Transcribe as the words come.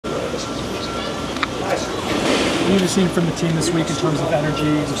have you seen from the team this week in terms of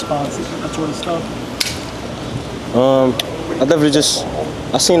energy, response, that sort of stuff? I definitely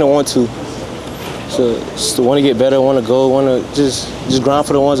I seen the want to. So just want to get better, want to go, want to just grind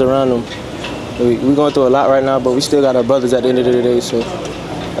for the ones around them. We're going through a lot right now, but we still got our brothers at the end of the day. So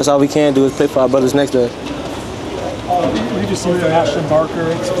that's all we can do is play for our brothers next day. What did you see from Ashton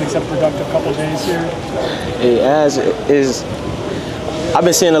Barker? He's had a productive couple of days here. Hey, I've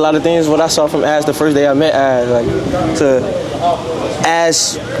been seeing a lot of things. What I saw from Ash the first day I met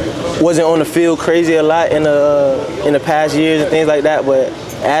Ash wasn't on the field crazy a lot in the past years and things like that, but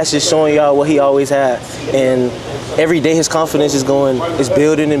Ash is showing y'all what he always had, and every day his confidence is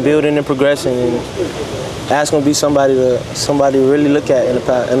building and progressing, and Ash gonna be somebody to really look at in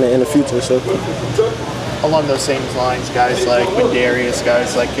the future. So. Along those same lines, guys like Darius,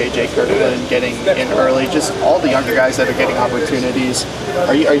 guys like KJ Kirkland getting in early, just all the younger guys that are getting opportunities.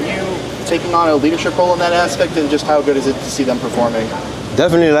 Are you taking on a leadership role in that aspect, and just how good is it to see them performing?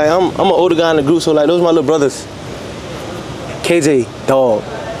 Definitely. Like I'm an older guy in the group, so like those are my little brothers. KJ, dog.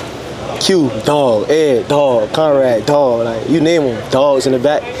 Q, dog. Ed, dog. Conrad, dog. Like you name them, dogs in the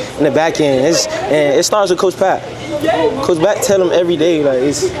back end. And it starts with Coach Pat. Coach Pat tell them every day, like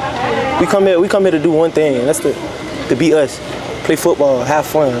we come here to do one thing, and that's to beat us, play football, have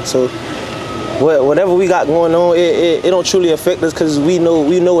fun. So whatever we got going on, it don't truly affect us because we know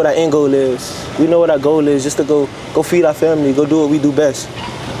what our end goal is. We know what our goal is, just to go feed our family, go do what we do best.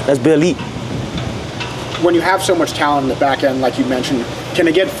 That's be elite. When you have so much talent in the back end, like you mentioned, can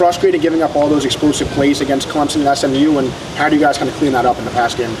it get frustrated giving up all those explosive plays against Clemson and SMU, and how do you guys kind of clean that up in the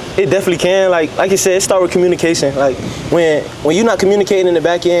pass game? It definitely can. Like you said, it starts with communication. Like when you're not communicating in the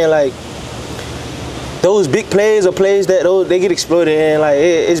back end, like those big plays are plays that they get exploited, and like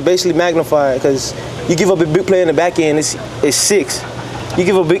it's basically magnified because you give up a big play in the back end, it's 6. You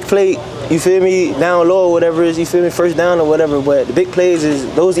give a big play, you feel me, down low or whatever it is, you feel me, first down or whatever, but the big plays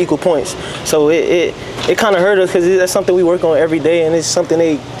those equal points. So it kind of hurt us because that's something we work on every day, and it's something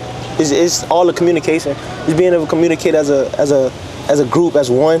it's all the communication. It's being able to communicate as a group, as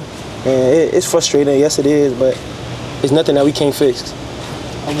one, and it's frustrating. Yes, it is, but it's nothing that we can't fix.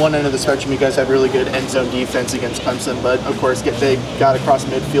 On one end of the spectrum, you guys have really good end zone defense against Clemson, but of course they got across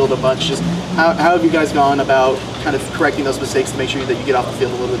midfield a bunch. Just how have you guys gone about kind of correcting those mistakes to make sure that you get off the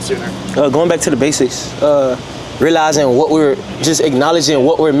field a little bit sooner? Going back to the basics, realizing acknowledging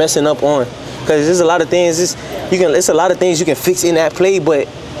what we're messing up on, because there's a lot of things. It's a lot of things you can fix in that play, but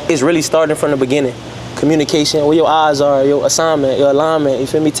it's really starting from the beginning. Communication, where your eyes are, your assignment, your alignment, you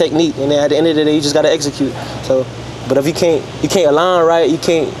feel me, technique, and then at the end of the day, you just gotta execute. So. But if you can't align right, you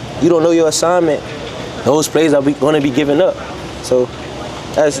don't know your assignment, those plays are going to be given up. So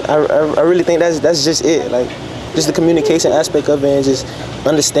I really think that's just it. Like just the communication aspect of it, and just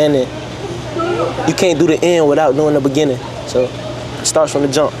understanding you can't do the end without doing the beginning. So it starts from the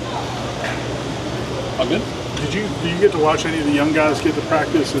jump. Did you get to watch any of the young guys get to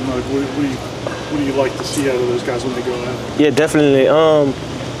practice, and like what do you like to see out of those guys when they go out? Yeah, definitely. I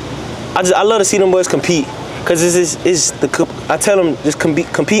love to see them boys compete. Cause I tell them just compete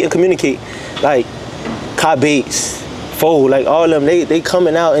and communicate. Like Kai Bates, Foe, like all of them, they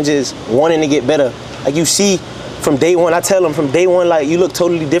coming out and just wanting to get better. Like you see from day one, I tell them from day one, like you look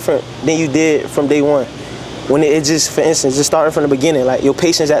totally different than you did from day one. When it just, for instance, just starting from the beginning, like your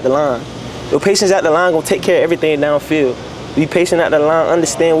patience at the line. Your patience at the line gonna take care of everything downfield. Be patient at the line,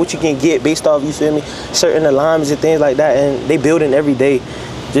 understand what you can get based off, you feel me, certain alignments and things like that, and they building every day.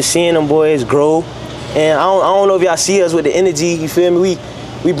 Just seeing them boys grow. And I don't know if y'all see us with the energy, you feel me?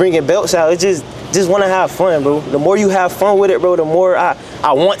 We bringing belts out. It's just want to have fun, bro. The more you have fun with it, bro, the more I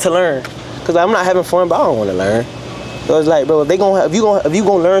want to learn. Cause I'm not having fun, but I don't want to learn. So it's like, bro, if you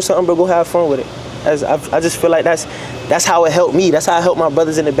gonna learn something, bro, go have fun with it. I just feel like that's how it helped me. That's how it helped my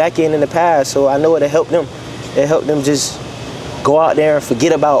brothers in the back end in the past. So I know it helped them. It helped them just go out there and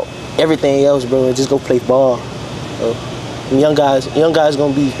forget about everything else, bro, and just go play ball. So young guys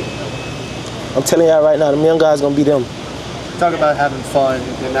gonna be. I'm telling y'all right now, them young guys gonna be them. Talk about having fun,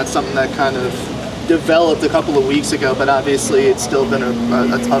 and that's something that kind of developed a couple of weeks ago, but obviously it's still been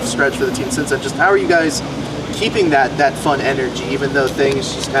a tough stretch for the team since then. Just how are you guys keeping that fun energy, even though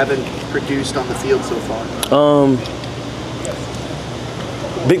things just haven't produced on the field so far?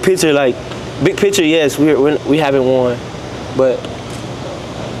 Big picture, yes, we haven't won, but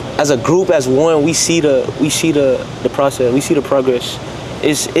as a group, as one, we see the process, we see the progress.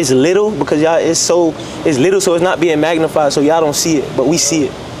 It's little because y'all it's little, so it's not being magnified, so y'all don't see it, but we see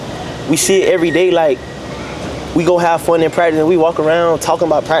it. We see it every day. Like we go have fun in practice and we walk around talking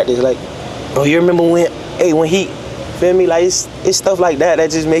about practice. Like, bro, you remember when he, feel me? Like it's stuff like that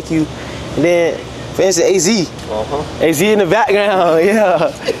just make you. And then For instance, AZ. AZ in the background,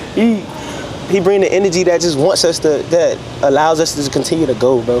 yeah. He bring the energy that just wants us to, that allows us to just continue to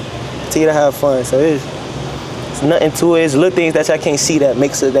go, bro. Continue to have fun. So it's nothing to it. It's little things that I can't see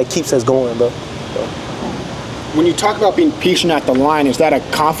that keeps us going, bro. When you talk about being patient at the line, is that a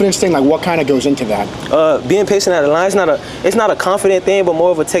confidence thing? Like, what kind of goes into that? Being patient at the line, it's not a confident thing, but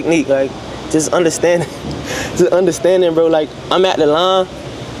more of a technique. Like, just understanding, bro. Like, I'm at the line,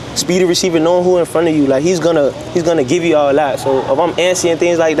 speedy receiver, knowing who in front of you. Like, he's gonna give you all that. So if I'm antsy and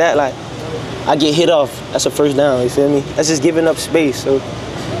things like that, like, I get hit off. That's a first down. You feel me? That's just giving up space. So,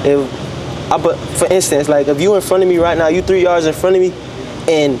 but for instance, like, if you in front of me right now, you 3 yards in front of me,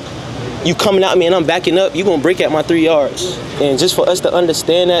 and you coming at me and I'm backing up, you're gonna break at my 3 yards. And just for us to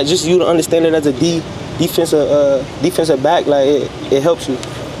understand that, just you to understand it as a defensive back, like it helps you.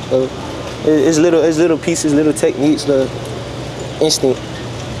 So it's little pieces, little techniques, the instinct.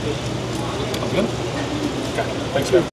 Thanks, man.